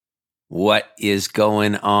What is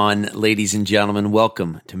going on, ladies and gentlemen?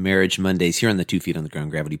 Welcome to Marriage Mondays here on the 2 Feet on the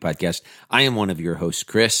Ground Gravity podcast. I am one of your hosts,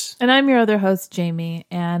 Chris. And I'm your other host, Jamie.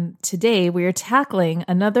 And today we are tackling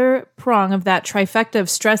another prong of that trifecta of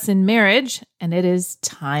stress in marriage, and it is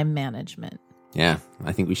time management. Yeah,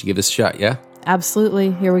 I think we should give this a shot, yeah?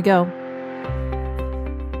 Absolutely. Here we go.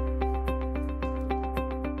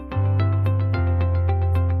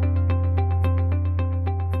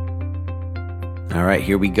 All right,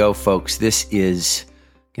 here we go, folks. This is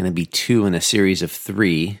going to be 2 in a series of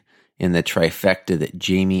 3 in the trifecta that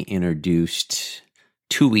Jamie introduced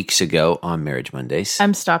 2 weeks ago on Marriage Mondays.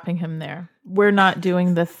 I'm stopping him there. We're not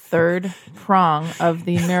doing the third prong of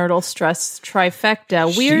the marital stress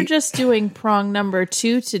trifecta. We're just doing prong number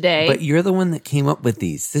 2 today. But you're the one that came up with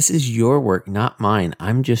these. This is your work, not mine.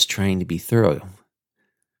 I'm just trying to be thorough.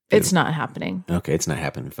 It's not happening. Okay, it's not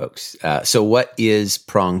happening, folks. So what is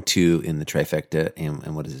prong 2 in the trifecta,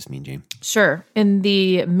 and what does this mean, James? Sure. In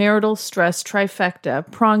the marital stress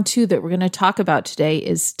trifecta, prong 2 that we're going to talk about today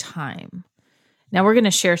is time. Now, we're going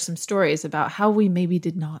to share some stories about how we maybe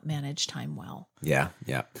did not manage time well. Yeah.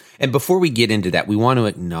 And before we get into that, we want to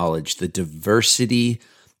acknowledge the diversity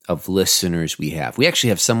of listeners we have. We actually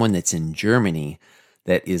have someone that's in Germany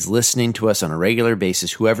that is listening to us on a regular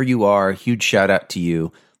basis. Whoever you are, huge shout out to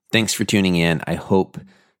you. Thanks for tuning in. I hope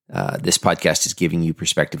this podcast is giving you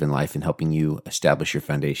perspective in life and helping you establish your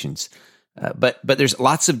foundations. But there's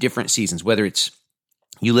lots of different seasons, whether it's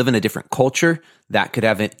you live in a different culture, that could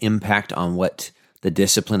have an impact on what the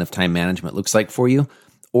discipline of time management looks like for you,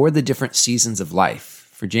 or the different seasons of life.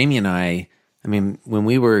 For Jamie and I mean, when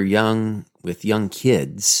we were young with young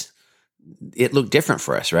kids, it looked different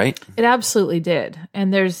for us, right? It absolutely did.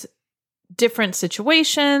 And there's different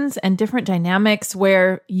situations and different dynamics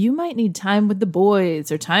where you might need time with the boys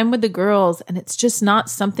or time with the girls, and it's just not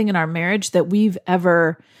something in our marriage that we've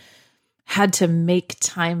ever had to make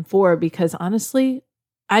time for, because honestly,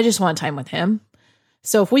 I just want time with him.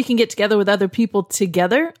 So if we can get together with other people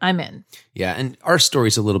together, I'm in. Yeah, and our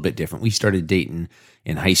story's a little bit different. We started dating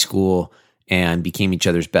in high school and became each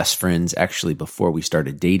other's best friends actually before we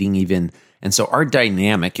started dating even. And so our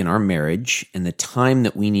dynamic in our marriage and the time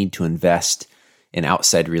that we need to invest in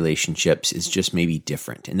outside relationships is just maybe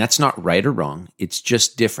different. And that's not right or wrong. It's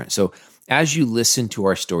just different. So as you listen to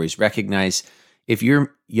our stories, recognize if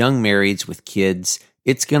you're young marrieds with kids,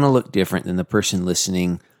 it's going to look different than the person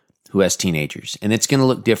listening who has teenagers. And it's going to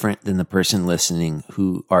look different than the person listening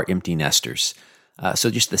who are empty nesters. So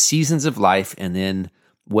just the seasons of life, and then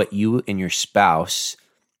what you and your spouse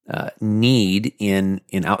need in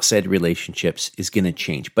outside relationships is going to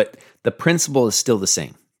change. But the principle is still the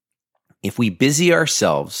same. If we busy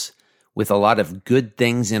ourselves with a lot of good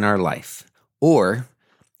things in our life, or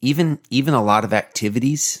even a lot of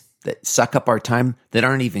activities that suck up our time that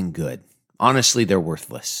aren't even good, honestly, they're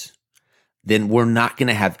worthless, then we're not going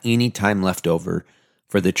to have any time left over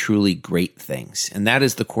for the truly great things. And that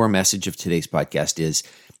is the core message of today's podcast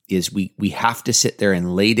is we have to sit there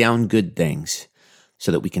and lay down good things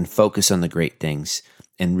so that we can focus on the great things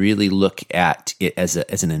and really look at it as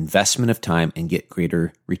an investment of time and get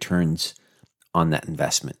greater returns on that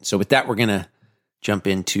investment. So with that, we're going to jump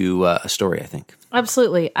into a story, I think.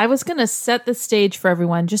 Absolutely. I was going to set the stage for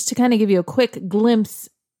everyone just to kind of give you a quick glimpse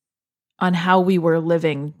on how we were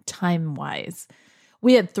living time-wise.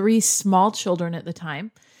 We had 3 small children at the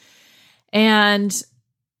time. And,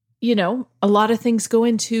 you know, a lot of things go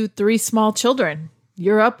into 3 small children.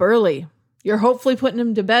 You're up early. You're hopefully putting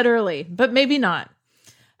them to bed early, but maybe not.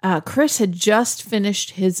 Chris had just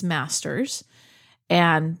finished his master's.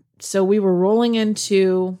 And so we were rolling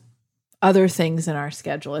into other things in our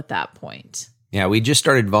schedule at that point. Yeah, we just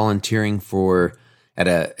started volunteering at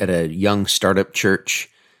a young startup church.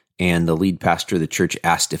 And the lead pastor of the church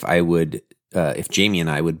asked if Jamie and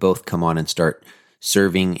I would both come on and start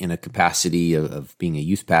serving in a capacity of being a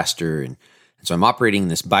youth pastor. And so I'm operating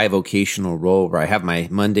this bivocational role where I have my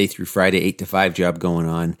Monday through Friday 8 to 5 job going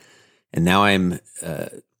on. And now I'm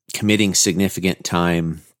committing significant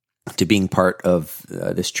time to being part of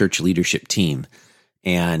this church leadership team.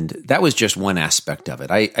 And that was just one aspect of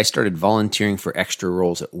it. I started volunteering for extra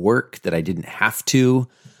roles at work that I didn't have to.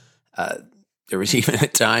 There was even a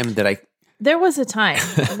time that There was a time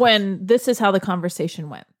when this is how the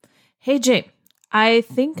conversation went. Hey, Jane, I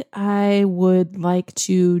think I would like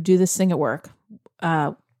to do this thing at work.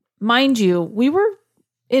 Mind you, we were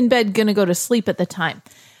in bed going to go to sleep at the time.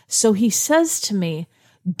 So he says to me,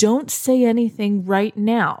 don't say anything right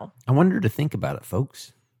now. I wanted her to think about it,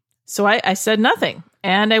 folks. So I said nothing,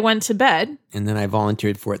 and I went to bed. And then I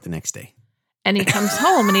volunteered for it the next day. And he comes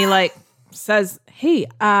home and he says, hey,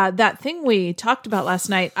 that thing we talked about last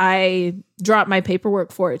night, I dropped my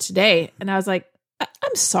paperwork for it today. And I was like,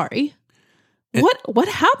 I'm sorry. What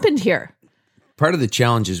happened here? Part of the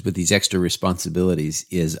challenges with these extra responsibilities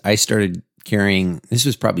is I started carrying, this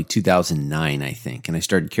was probably 2009, I think, and I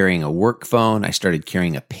started carrying a work phone. I started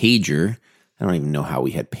carrying a pager. I don't even know how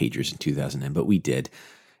we had pagers in 2009, but we did.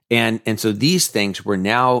 And so these things were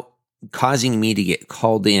now causing me to get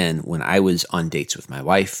called in when I was on dates with my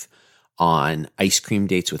wife, on ice cream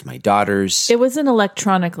dates with my daughters. It was an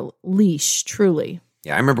electronic leash, truly.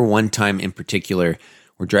 Yeah, I remember one time in particular,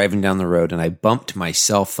 we're driving down the road and I bumped my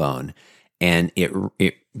cell phone and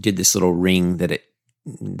it did this little ring that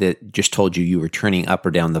just told you were turning up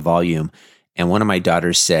or down the volume. And one of my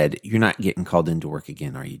daughters said, "You're not getting called into work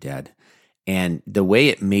again, are you, Dad?" And the way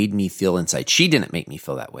it made me feel inside, she didn't make me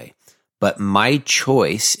feel that way. But my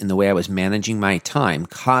choice in the way I was managing my time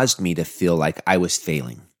caused me to feel like I was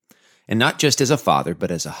failing. And not just as a father, but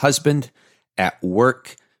as a husband, at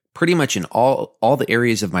work, pretty much in all the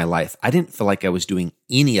areas of my life. I didn't feel like I was doing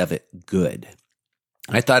any of it good.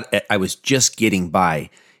 I thought I was just getting by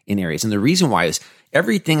in areas. And the reason why is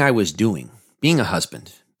everything I was doing, being a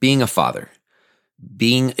husband, being a father,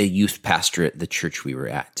 being a youth pastor at the church we were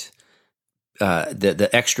at, the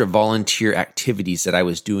extra volunteer activities that I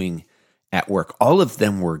was doing at work, all of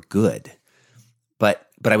them were good, but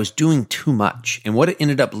I was doing too much. And what it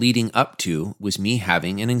ended up leading up to was me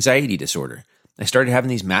having an anxiety disorder. I started having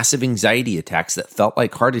these massive anxiety attacks that felt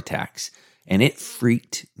like heart attacks, and it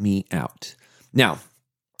freaked me out. Now,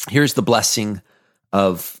 here's the blessing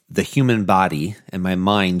of the human body and my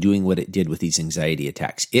mind doing what it did with these anxiety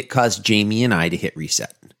attacks. It caused Jamie and I to hit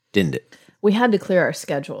reset, didn't it? We had to clear our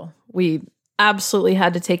schedule. We absolutely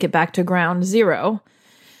had to take it back to ground zero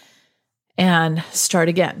and start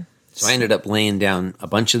again. So I ended up laying down a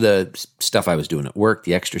bunch of the stuff I was doing at work,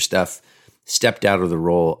 the extra stuff, stepped out of the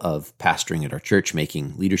role of pastoring at our church,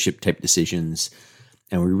 making leadership type decisions.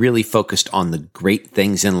 And we really focused on the great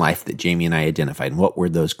things in life that Jamie and I identified. And what were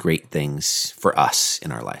those great things for us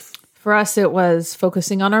in our life? For us, it was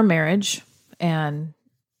focusing on our marriage and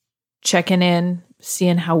checking in,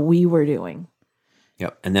 seeing how we were doing.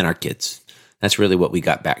 Yep. And then our kids. That's really what we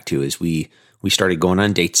got back to is we started going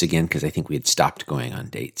on dates again because I think we had stopped going on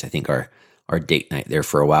dates. I think our date night there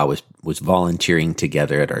for a while was volunteering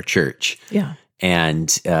together at our church. Yeah.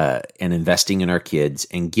 And investing in our kids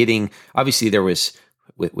and getting, obviously there was,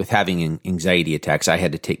 with having anxiety attacks, I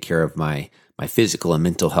had to take care of my physical and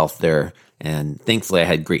mental health there. And thankfully I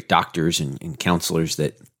had great doctors and counselors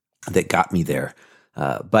that got me there.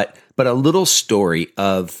 But a little story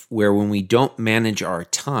of where when we don't manage our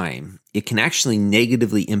time, it can actually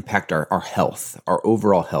negatively impact our health, our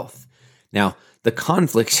overall health. Now, the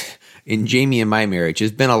conflict in Jamie and my marriage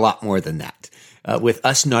has been a lot more than that, with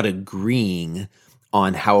us not agreeing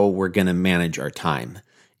on how we're going to manage our time.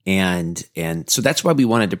 And so that's why we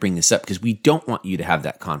wanted to bring this up, because we don't want you to have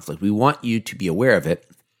that conflict. We want you to be aware of it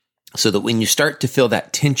so that when you start to feel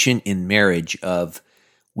that tension in marriage of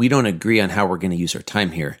we don't agree on how we're going to use our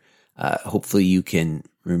time here, hopefully you can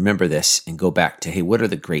remember this and go back to, hey, what are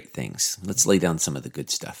the great things? Let's lay down some of the good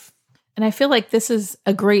stuff. And I feel like this is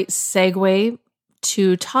a great segue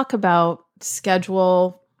to talk about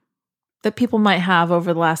schedule that people might have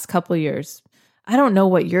over the last couple of years. I don't know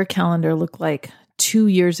what your calendar looked like 2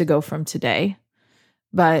 years ago from today,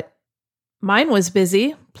 but mine was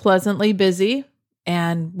busy, pleasantly busy,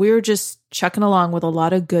 and we were just chucking along with a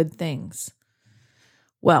lot of good things.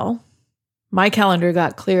 Well, my calendar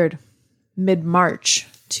got cleared mid-March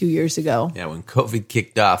 2 years ago. Yeah, when COVID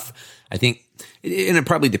kicked off, I think, and it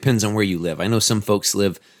probably depends on where you live. I know some folks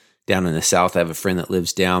live down in the South. I have a friend that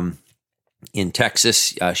lives down in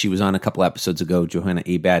Texas. She was on a couple episodes ago, Johanna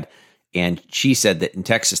Abad, and she said that in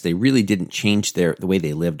Texas, they really didn't change the way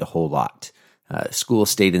they lived a whole lot. School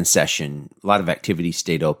stayed in session. A lot of activities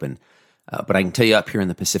stayed open. But I can tell you up here in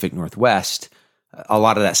the Pacific Northwest, a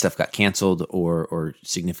lot of that stuff got canceled or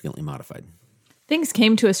significantly modified. Things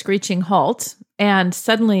came to a screeching halt, and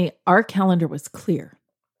suddenly our calendar was clear.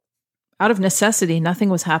 Out of necessity, nothing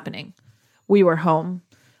was happening. We were home.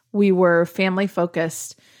 We were family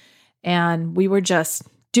focused, and we were just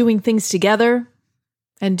doing things together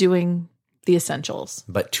and doing the essentials.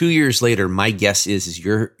 But 2 years later, my guess is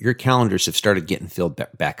your calendars have started getting filled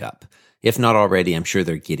back up. If not already, I'm sure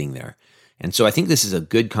they're getting there. And so I think this is a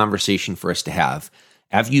good conversation for us to have.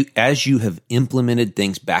 As you have implemented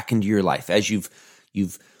things back into your life, as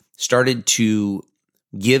you've started to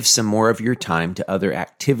give some more of your time to other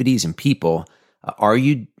activities and people, are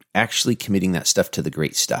you actually committing that stuff to the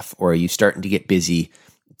great stuff? Or are you starting to get busy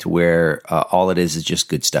to where all it is just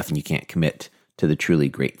good stuff and you can't commit to the truly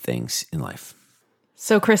great things in life.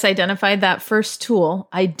 So Chris identified that first tool,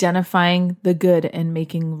 identifying the good and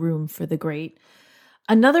making room for the great.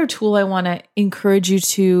 Another tool I want to encourage you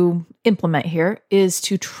to implement here is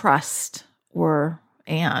to trust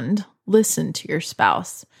and listen to your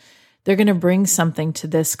spouse. They're going to bring something to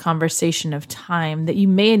this conversation of time that you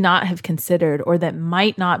may not have considered or that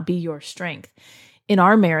might not be your strength. In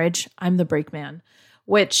our marriage, I'm the brakeman,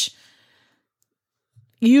 which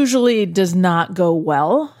usually does not go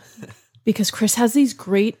well because Chris has these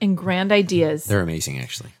great and grand ideas. They're amazing,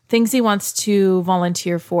 actually. Things he wants to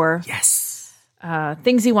volunteer for. Yes.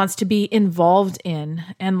 Things he wants to be involved in.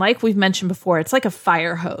 And like we've mentioned before, it's like a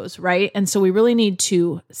fire hose, right? And so we really need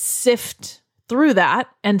to sift through that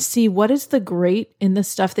and see what is the great in the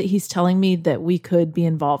stuff that he's telling me that we could be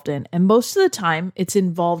involved in. And most of the time, it's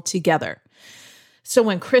involved together. So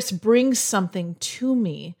when Chris brings something to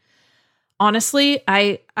me, honestly,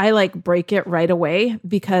 I like break it right away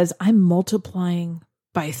because I'm multiplying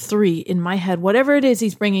by 3 in my head, whatever it is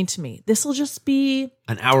he's bringing to me. This will just be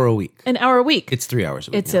an hour a week. It's 3 hours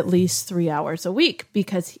a week. It's at least 3 hours a week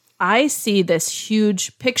because I see this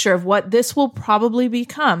huge picture of what this will probably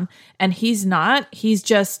become. And he's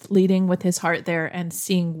just leading with his heart there and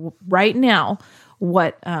seeing right now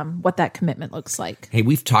what that commitment looks like. Hey,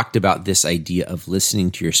 we've talked about this idea of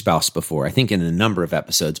listening to your spouse before, I think in a number of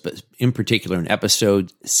episodes, but in particular in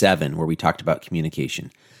episode 7, where we talked about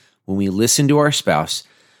communication. When we listen to our spouse,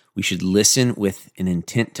 we should listen with an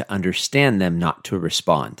intent to understand them, not to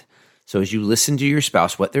respond. So as you listen to your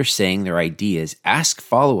spouse, what they're saying, their ideas, ask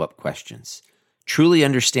follow-up questions. Truly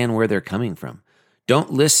understand where they're coming from.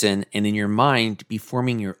 Don't listen and in your mind be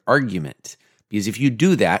forming your argument. Because if you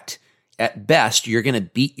do that, at best, you're going to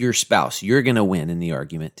beat your spouse. You're going to win in the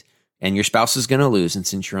argument. And your spouse is going to lose. And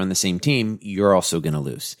since you're on the same team, you're also going to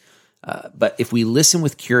lose. But if we listen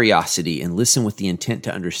with curiosity and listen with the intent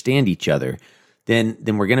to understand each other, then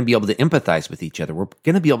we're going to be able to empathize with each other. We're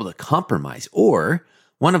going to be able to compromise. Or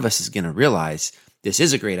one of us is going to realize this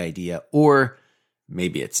is a great idea, or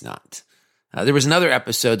maybe it's not. There was another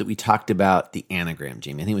episode that we talked about the anagram,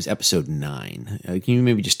 Jamie. I think it was episode 9. Can you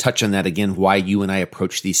maybe just touch on that again, why you and I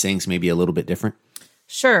approach these things maybe a little bit different?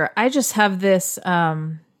 Sure. I just have this,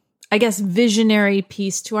 visionary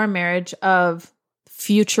piece to our marriage of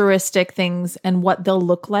futuristic things and what they'll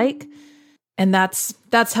look like. And that's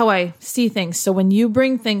how I see things. So when you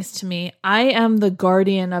bring things to me, I am the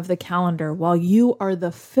guardian of the calendar while you are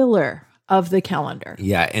the filler of the calendar.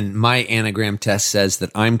 Yeah, and my anagram test says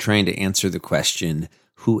that I'm trying to answer the question,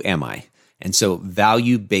 who am I? And so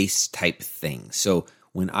value-based type things. So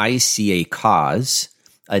when I see a cause,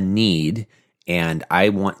 a need, and I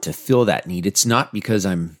want to fill that need, it's not because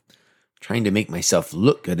I'm trying to make myself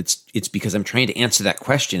look good. It's because I'm trying to answer that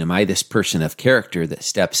question. Am I this person of character that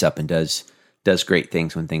steps up and does great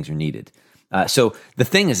things when things are needed? So the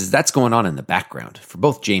thing is that's going on in the background for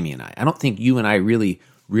both Jamie and I. I don't think you and I really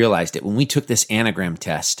realized it. When we took this anagram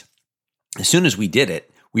test, as soon as we did it,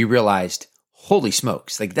 we realized, holy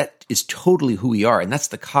smokes, like that is totally who we are. And that's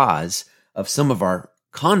the cause of some of our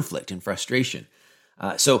conflict and frustration.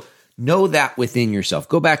 So know that within yourself.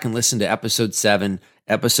 Go back and listen to episode 7,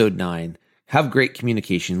 episode 9, have great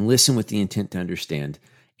communication, listen with the intent to understand,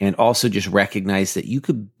 and also just recognize that you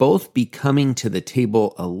could both be coming to the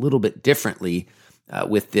table a little bit differently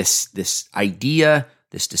with this idea,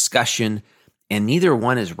 this discussion, and neither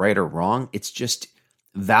one is right or wrong. It's just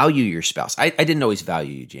value your spouse. I didn't always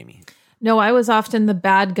value you, Jamie. No, I was often the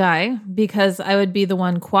bad guy because I would be the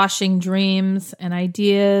one quashing dreams and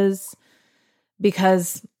ideas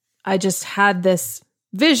because I just had this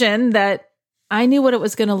vision that I knew what it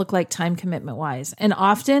was going to look like time commitment wise. And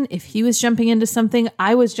often if he was jumping into something,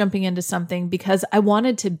 I was jumping into something because I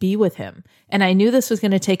wanted to be with him. And I knew this was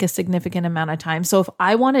going to take a significant amount of time. So if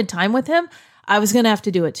I wanted time with him, I was going to have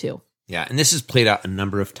to do it too. Yeah. And this has played out a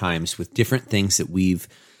number of times with different things that we've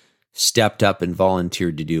stepped up and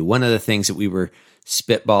volunteered to do. One of the things that we were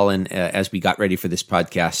spitballing as we got ready for this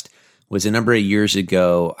podcast was a number of years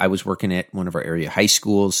ago. I was working at one of our area high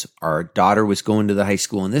schools. Our daughter was going to the high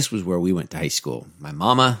school, and this was where we went to high school. My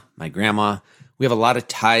mama, my grandma, we have a lot of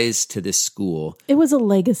ties to this school. It was a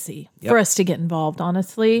legacy for us to get involved,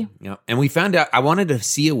 honestly. Yeah. And we found out I wanted to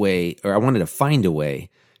find a way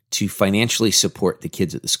to financially support the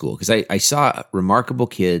kids at the school because I saw remarkable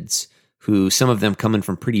kids who, some of them coming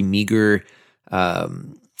from pretty meager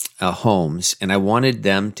homes, and I wanted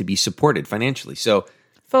them to be supported financially. So,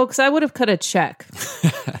 folks, I would have cut a check.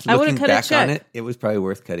 I would have cut a check. It was probably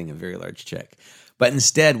worth cutting a very large check. But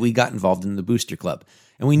instead, we got involved in the Booster Club.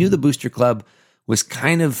 And we knew the Booster Club was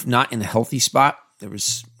kind of not in a healthy spot. There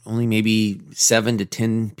was only maybe 7 to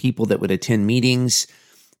 10 people that would attend meetings,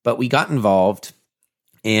 but we got involved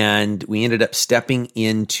and we ended up stepping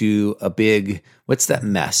into a big, what's that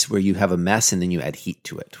mess where you have a mess and then you add heat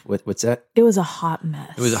to it? What's that? It was a hot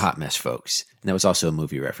mess. It was a hot mess, folks. And that was also a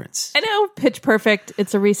movie reference. I know, Pitch Perfect.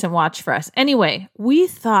 It's a recent watch for us. Anyway, we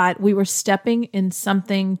thought we were stepping in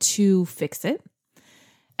something to fix it.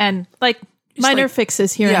 And minor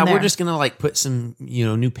fixes here and there. Yeah, we're just going to put some,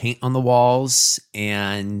 new paint on the walls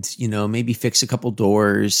and, maybe fix a couple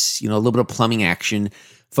doors, a little bit of plumbing action.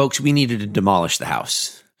 Folks, we needed to demolish the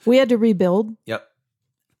house. We had to rebuild. Yep.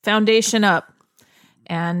 Foundation up.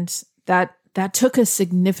 And that took a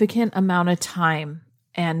significant amount of time.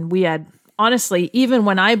 And we had, honestly, even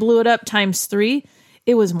when I blew it up times 3,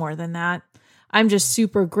 it was more than that. I'm just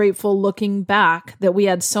super grateful looking back that we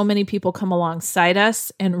had so many people come alongside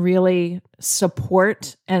us and really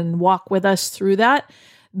support and walk with us through that.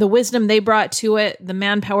 The wisdom they brought to it, the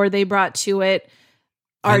manpower they brought to it,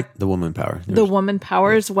 the woman power. The woman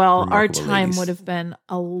power as well. Our remarkable time ladies. would have been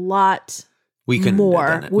a lot We couldn't more.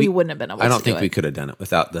 have done it. We wouldn't have been able to do it. I don't think we could have done it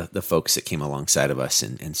without the folks that came alongside of us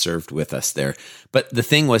and served with us there. But the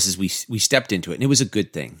thing was we stepped into it, and it was a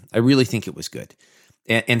good thing. I really think it was good.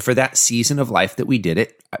 And for that season of life that we did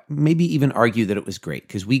it, maybe even argue that it was great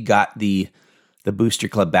because we got the Booster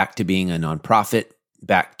Club back to being a nonprofit,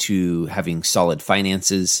 back to having solid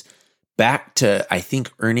finances, back to, I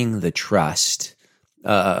think, earning the trust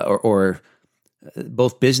or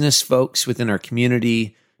both business folks within our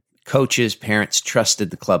community, coaches, parents trusted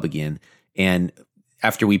the club again. And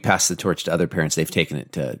after we passed the torch to other parents, they've taken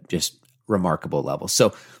it to just remarkable levels.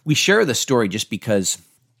 So we share the story just because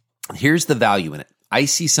here's the value in it. I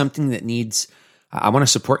see something that needs, I want to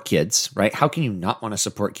support kids, right? How can you not want to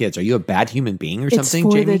support kids? Are you a bad human being or something,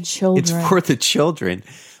 Jamie? It's for the children. It's for the children.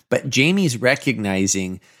 But Jamie's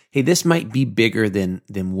recognizing, hey, this might be bigger than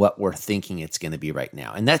what we're thinking it's going to be right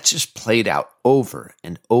now. And that's just played out over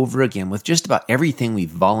and over again with just about everything we've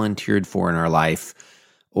volunteered for in our life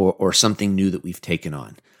or something new that we've taken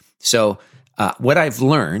on. So what I've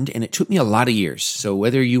learned, and it took me a lot of years. So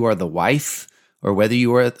whether you are the wife or whether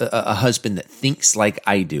you are a husband that thinks like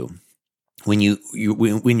I do, when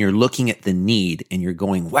you're looking at the need and you're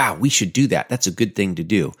going, wow, we should do that. That's a good thing to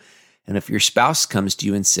do. And if your spouse comes to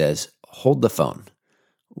you and says, hold the phone,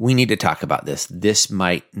 we need to talk about this. This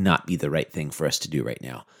might not be the right thing for us to do right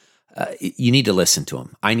now. You need to listen to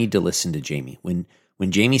him. I need to listen to Jamie. When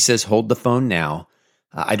Jamie says, hold the phone now,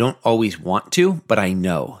 I don't always want to, but I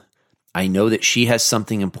know that she has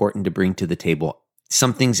something important to bring to the table.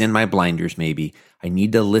 Something's in my blinders, maybe. I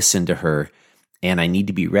need to listen to her, and I need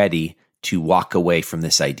to be ready to walk away from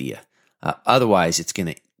this idea. Otherwise, it's going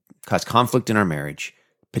to cause conflict in our marriage,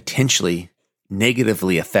 potentially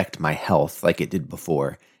negatively affect my health like it did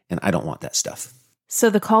before, and I don't want that stuff. So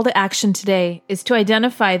the call to action today is to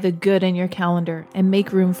identify the good in your calendar and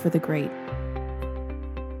make room for the great.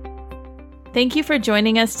 Thank you for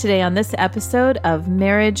joining us today on this episode of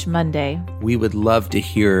Marriage Monday. We would love to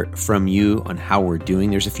hear from you on how we're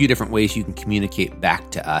doing. There's a few different ways you can communicate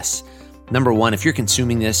back to us. Number one, if you're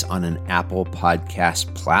consuming this on an Apple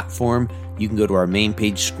Podcast platform, you can go to our main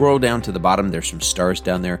page, scroll down to the bottom. There's some stars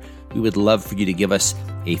down there. We would love for you to give us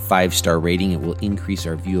a 5-star rating. It will increase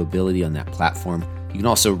our viewability on that platform. You can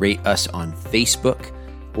also rate us on Facebook,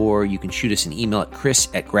 or you can shoot us an email at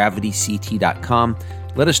chris@gravityct.com.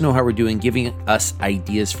 Let us know how we're doing, giving us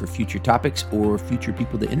ideas for future topics or future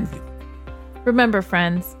people to interview. Remember,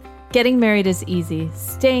 friends, getting married is easy.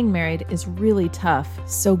 Staying married is really tough.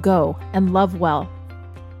 So go and love well.